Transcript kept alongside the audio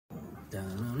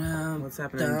What's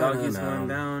happening? Doggy's going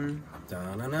down. There's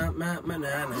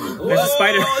a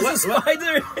spider. There's a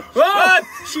spider. What?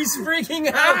 She's freaking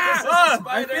out.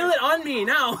 I feel it on me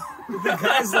now. The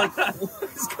guy's like,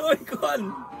 what's going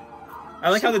on? I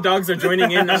like how the dogs are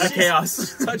joining in on the chaos.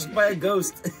 She's touched by a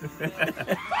ghost.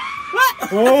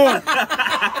 Oh.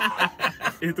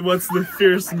 It was the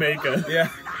fierce maker. Yeah.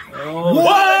 Oh,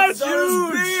 What? that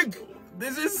was big.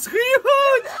 This is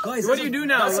huge! Guys, What do you do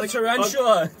now? That's Like, a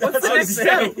tarantula. what's the next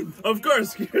insane. step? Of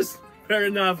course, here's fair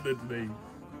enough that they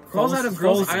Crawls out of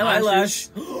girls'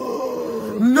 eyelashes.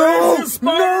 No! No,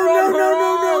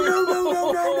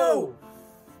 No!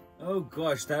 Oh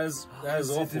gosh, that is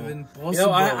awful. even You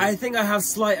know, I think I have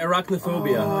slight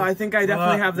arachnophobia. Oh, I think I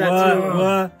definitely have that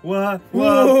too. What?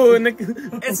 Whoa, and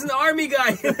It's an army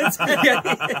guy.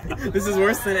 this is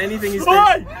worse than anything he's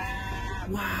Why?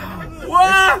 Wow.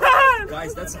 What?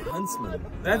 Guys, that's a huntsman.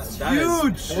 That's That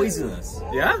huge. is poisonous.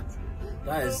 Yeah?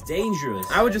 That is dangerous.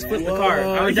 I would just flip the car.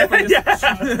 I would definitely just...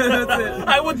 That's it.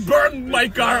 I would burn my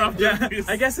car after this.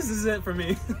 I guess this is it for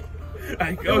me.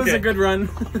 Okay. It was a good run.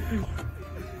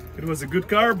 It was a good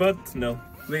car, but no.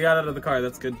 We got out of the car,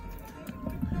 that's good.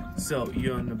 So,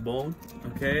 you're on the boat.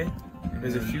 Okay.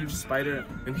 There's a huge spider.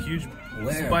 And huge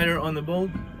Where? spider on the boat.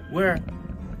 Where?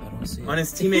 I don't see On it.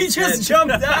 his teammate's He just head.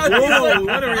 jumped out. He's Whoa, like,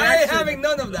 what a I ain't reaction. having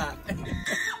none of that.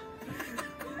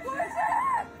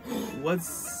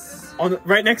 What's... On the,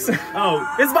 right next to...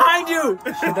 Oh. It's behind you!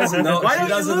 She doesn't know. Why She don't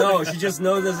you doesn't look? know. She just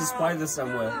knows there's a spider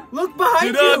somewhere. Look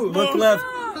behind Do not you! Look left.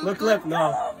 Look left.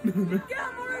 No.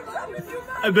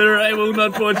 I will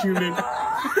not watch you, Nick.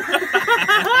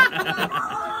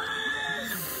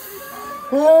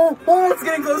 Oh, it's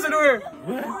getting closer to her.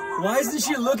 Why isn't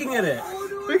she looking at it?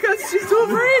 Because she's too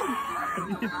afraid.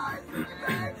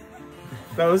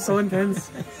 That was so intense.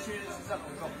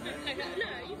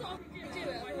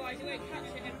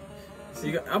 So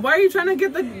you got, why are you trying to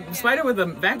get the spider with a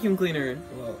vacuum cleaner?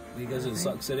 Well, because it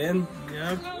sucks it in.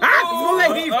 Yeah. Ah!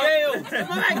 It's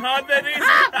moving! Not that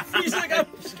easy. He's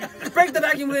like, break the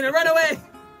vacuum cleaner, run away!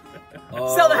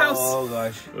 Sell the house! Oh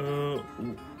gosh.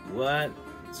 What?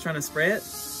 It's trying to spray it,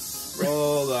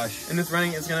 Oh gosh. and it's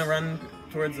gonna run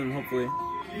towards him, hopefully.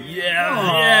 Yeah.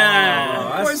 Oh,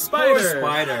 Yeah. poor spider. Poor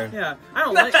spider. Yeah, I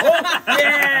don't like. Oh,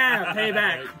 yeah,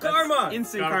 payback. Karma.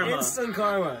 Instant karma. Instant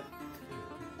karma.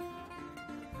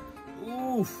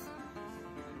 Oof.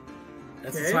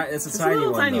 That's Okay. it's a It's a tiny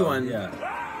little one. tiny though. one. Yeah.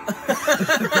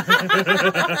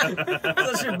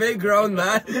 Such a big grown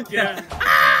man. Yeah.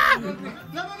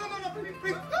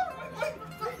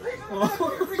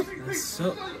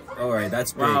 So. All right,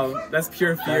 that's big. Wow, that's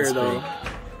pure fear, That's though. big.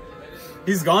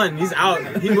 He's gone. He's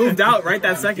out. He moved out right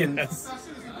that second.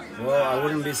 Well, I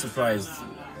wouldn't be surprised.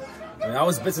 I mean, I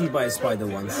was bitten by a spider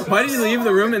once. Why did you leave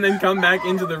the room and then come back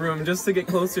into the room just to get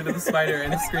closer to the spider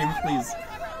and scream, please?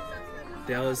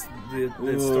 Tell us the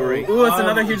story. Ooh, it's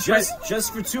another huge spider.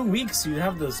 Just for 2 weeks, you'd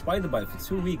have the spider bite for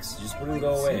 2 weeks. Just wouldn't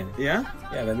go away. Yeah?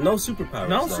 Yeah, but no superpowers.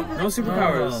 No, though. no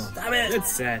superpowers. Oh. Damn it!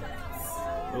 It's sad.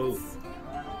 Oh.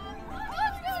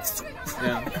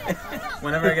 Yeah.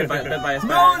 Whenever I get bit by a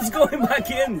spider. No, it's going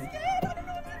back in.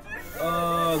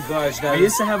 Oh gosh, I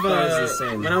used to have that is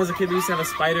insane. when I was a kid, we used to have a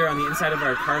spider on the inside of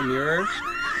our car mirror,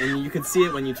 and you could see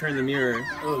it when you turned the mirror.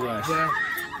 Oh gosh.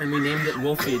 And we named it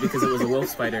Wolfie because it was a wolf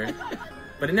spider.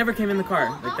 But it never came in the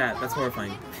car like that. That's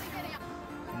horrifying.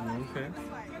 Okay.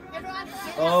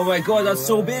 Oh my god, that's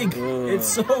so big. It's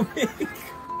so big.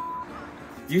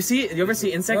 Do you ever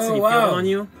see insects and Oh you feel wow. them on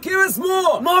you? Give us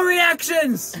more. More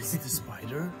reactions! Is it a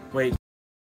spider? Wait.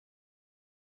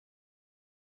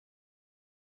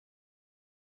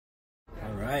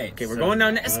 All right. Okay, we're going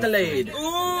down the Escalade. Ooh,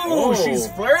 Oh. she's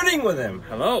flirting with him.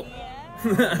 Hello.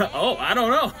 Oh, I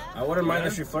don't know. I wouldn't mind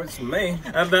if she flirts with me.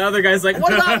 And the other guy's like,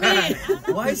 what about me?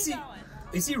 Why is he?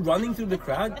 Is he running through the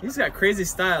crowd? He's got crazy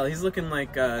style. He's looking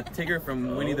like Tigger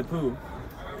from Winnie the Pooh.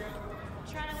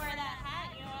 Trying to wear that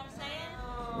hat, you know what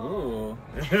I'm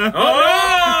saying? Ooh.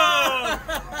 Oh!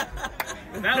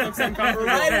 That looks uncomfortable.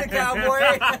 Right in the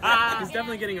cowboy. He's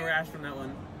definitely getting a rash from that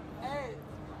one.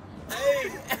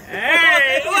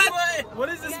 Hey, What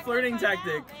is this flirting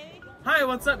tactic? Hi,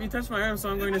 what's up? You touched my arm, so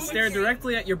I'm going to stare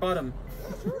directly at your bottom.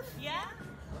 Yeah?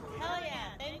 Hell yeah,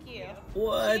 thank you.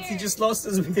 What? He just lost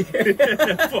his beard.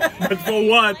 But for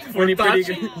what? For Pretty touch?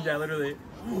 good. Yeah, literally.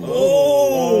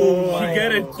 Oh, She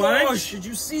get it. gosh! Did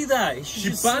you see that? She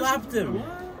just punched? slapped him.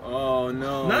 Oh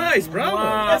no. Nice, bravo.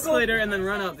 Wow. Escalator and then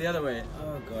run up the other way.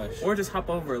 Oh gosh. Or just hop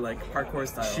over like parkour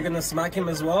style. Is she gonna smack him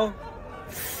as well?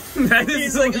 That is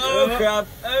He's like, oh crap,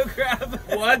 oh crap.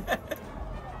 What?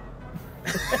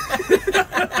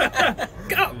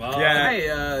 go. Yeah.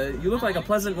 Hey, you look like a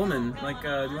pleasant woman. Like, do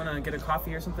you want to get a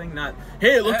coffee or something? Not.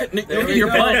 Hey, look at your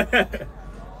butt.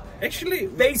 Actually,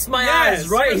 Face my eyes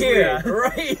right here. Yeah.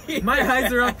 Right here. My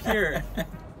eyes are up here. Hey,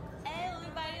 let me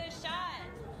buy you a shot.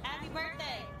 Happy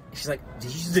birthday. She's like,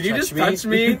 Did you just touch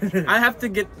me? I have to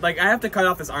get I have to cut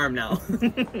off this arm now.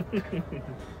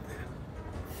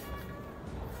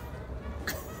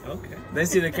 okay. They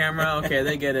see the camera. Okay,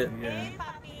 they get it. Yeah. Hey,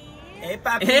 Poppy. Hey,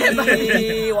 papi. Hey,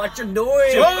 papi. What you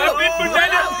doing? Go,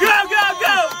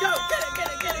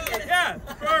 Get it. Yeah,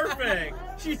 perfect.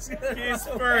 She's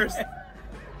first.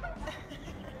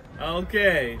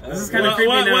 Okay. This is kind of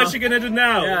creepy now. What's she gonna do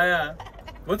now? Yeah.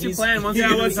 What's your plan? Once you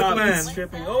get what's to the top? plan?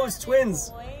 Tripping. Oh, it's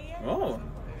twins. Oh.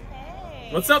 Hey.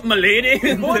 What's up, my lady?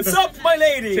 What's up, my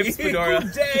lady? Tips fedora.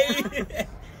 Good day.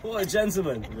 What a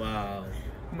gentleman. Wow.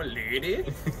 My lady?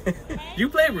 You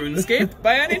play RuneScape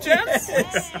by any chance?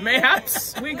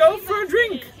 Mayhaps we go for a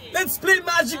drink. Let's play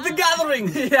Magic the Gathering.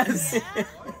 Yes.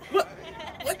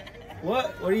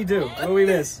 What do you do? What do we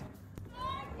miss?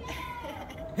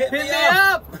 Hit me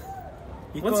up.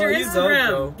 You What's call your you Instagram?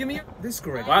 go. Give me your... This is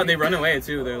correct. Wow, they run away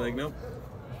too. They're like, nope.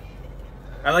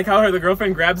 I like how the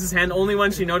girlfriend grabs his hand only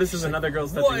when she notices another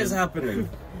girl's touching What is him. happening?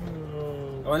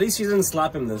 Oh, at least she didn't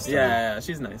slap him this time. Yeah,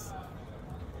 she's nice.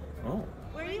 Oh.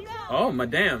 Where you go? Oh,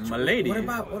 madame, my lady. What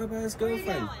about his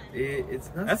girlfriend? It's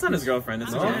not. That's not his girlfriend,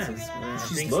 it's No. Jones's.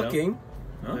 She's think so. looking.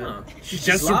 Oh. She's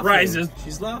just laughing. surprises.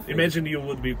 She's laughing. Imagine you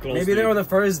would be close. Maybe to they're on it. the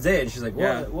first date. She's like,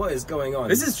 Yeah. what is going on?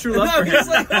 This is true love for him. He's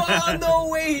like, oh, no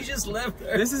way, he just left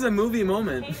her. This is a movie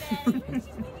moment.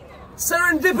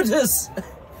 Serendipitous.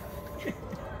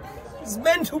 It's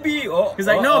meant to be. Oh, He's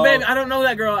like, no, babe, I don't know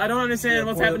that girl. I don't understand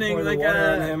what's Pour happening. the Like, water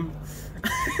on him.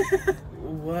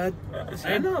 What?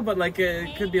 I know, but like,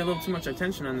 it could be a little too much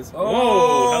attention on this.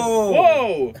 Oh.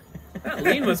 Whoa! That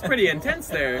lean was pretty intense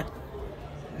there.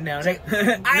 No, I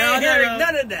ain't hearing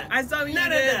none of that. I saw what you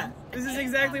None of did. that. This is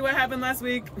exactly what happened last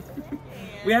week.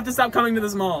 We have to stop coming to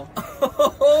this mall.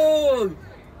 Oh.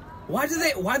 Why do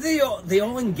they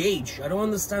all engage? I don't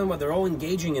understand why they're all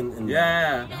engaging in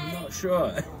Yeah. I'm not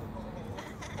sure.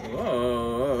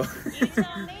 Whoa. You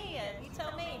tell me. You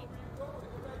tell me.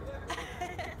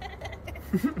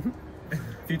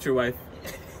 Future wife.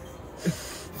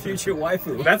 Future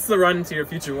waifu. That's the run to your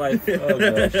future wife. Oh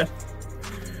gosh.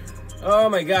 Oh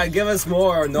my god, give us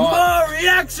more or not. More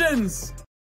reactions!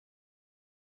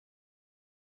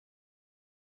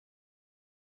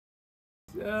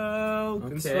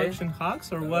 Construction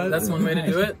hawks or what? That's one way to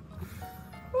do it.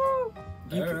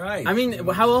 Alright. I mean,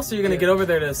 how else are you gonna get over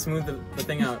there to smooth the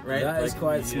thing out, right? That is Like,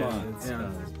 quite smart. yeah.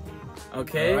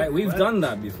 Okay. Alright, we've done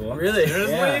that before. Really?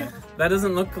 Yeah. That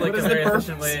doesn't look like a is the very purpose?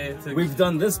 efficient way to. We've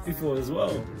done this before as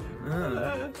well.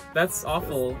 That's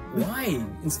awful. Why?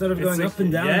 Instead of It's going like- up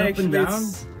and down, yeah, up and actually, down.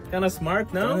 it's kind of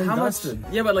smart, no? Done. How much? Dusted.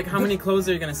 Yeah, but like, how many clothes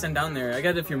are you gonna send down there? I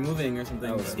get it if you're moving or something.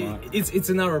 That was but- smart. It's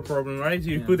an hour problem, right?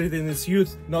 You Yeah. put it in a suit,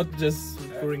 not just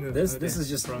pouring the. This is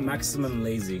just maximum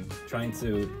lazy, trying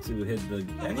to hit the.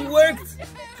 And he worked.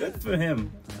 Good for him.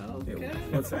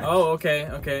 What's that? Oh, okay.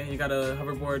 You got a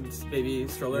hoverboard baby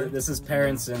stroller. This is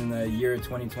parents in the year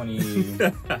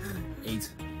 2028.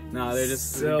 No, they're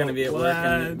just So gonna be at work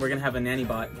and what? we're gonna have a nanny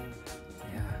bot.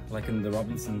 Yeah, like in the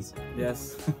Robinsons.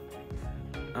 Yes.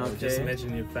 Oh, just Okay.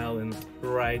 imagine you fell in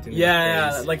right in Yeah, your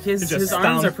yeah. face. Like You his just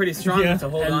arms stomp. are pretty strong Yeah. to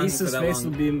hold At on least for his that face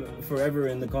long. will be forever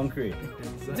in the concrete.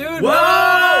 Dude,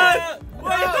 What?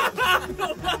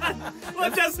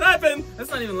 What just happened? That's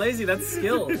not even lazy. That's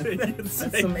skill.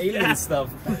 That's some alien stuff.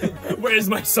 Where is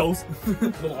my soul?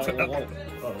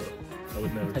 Oh, I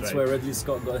would never That's try. where Ridley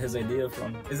Scott got his idea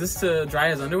from. Is this to dry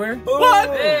his underwear? What?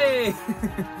 Hey!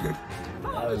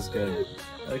 That was good.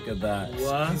 Look at that.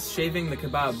 What? He's shaving the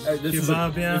kebab. This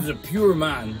Kebab, yeah. is a pure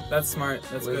man. That's smart.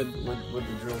 That's with, good. With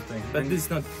the drill thing. But this is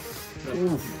not.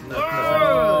 Oof.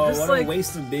 Oh, just what like a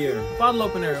waste of beer. bottle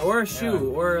opener or a shoe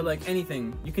Yeah. or like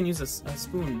anything. You can use a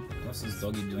spoon. What's this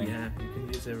doggy doing? Yeah, you can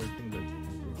use everything,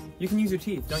 but You can use your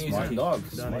teeth. Don't use your Smart teeth. dog.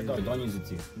 Don't Smart use dog. it. Don't use it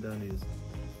too. don't use.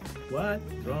 What?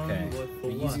 Wrong. Okay. What for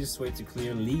The what? easiest way to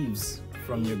clear leaves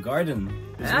from your garden.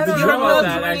 I don't You're know about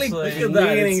not that really actually. quick at that.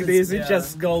 Cleaning It's- this, yeah. it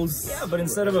just goes. Yeah, but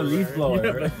instead of a leaf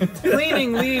blower.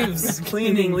 Cleaning leaves.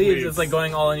 Cleaning leaves. It's like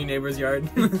going all in your neighbor's yard.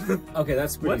 Okay,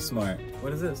 that's pretty What? smart.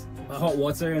 What is this? Hot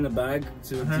water in a bag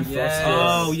to defrost Yes. it.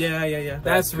 Oh yeah.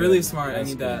 That's good. really smart. I That's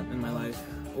need good. that in my life.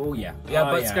 Oh yeah. Yeah,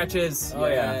 Oh, butt yeah. scratches. Oh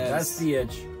yeah, Yes. that's the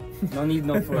itch. No need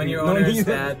no for When your no owner is need-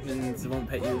 bad and it won't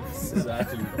pet you.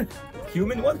 Exactly.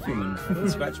 Human? What human? Don't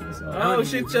scratch myself. Oh,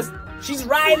 She's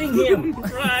riding him.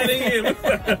 riding him.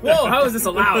 Whoa, how is this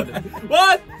allowed?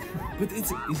 What? But it's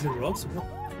a rocks. What?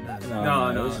 Nah, No.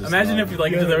 it was just Imagine not. if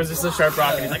like there was just a sharp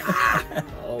rock and he's like, ah!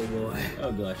 Oh boy.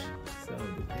 Oh gosh. So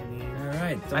depending. All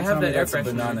right. I have that air that's a freshener.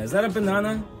 banana. Is that a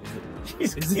banana?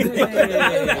 Jeez.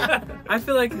 Hey. I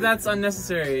feel like that's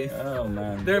unnecessary. Oh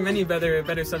man. There are many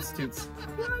better substitutes.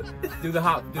 Do the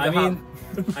hop. I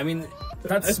mean,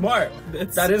 that's smart.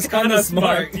 That is kind kinda of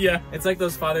smart. Yeah. It's like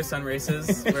those father-son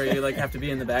races where you like have to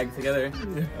be in the bag together.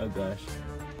 Oh gosh.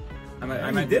 I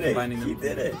He might be did it. combining them. He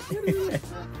did it.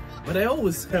 But I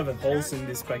always have a holes in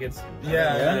these packets.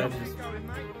 Yeah.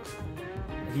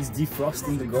 He's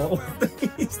defrosting the gold.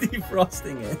 He's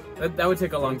defrosting it. That would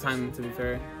take a long time, to be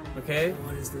fair. Okay?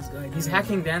 What is this guy doing? He's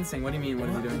hacking dancing. What do you mean? What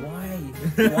is he doing? Why?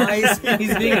 Why is he?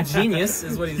 He's being a genius,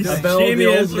 is what he's doing. All the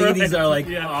old Genius, ladies right? are like,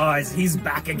 Yeah. oh, he's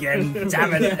back again.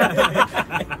 Damn it.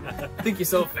 I think you're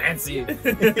so fancy.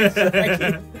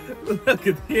 Look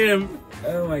at him.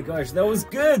 Oh my gosh, that was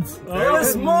good. There Oh,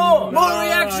 was more. More Nice.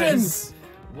 reactions!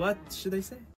 What should I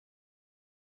say?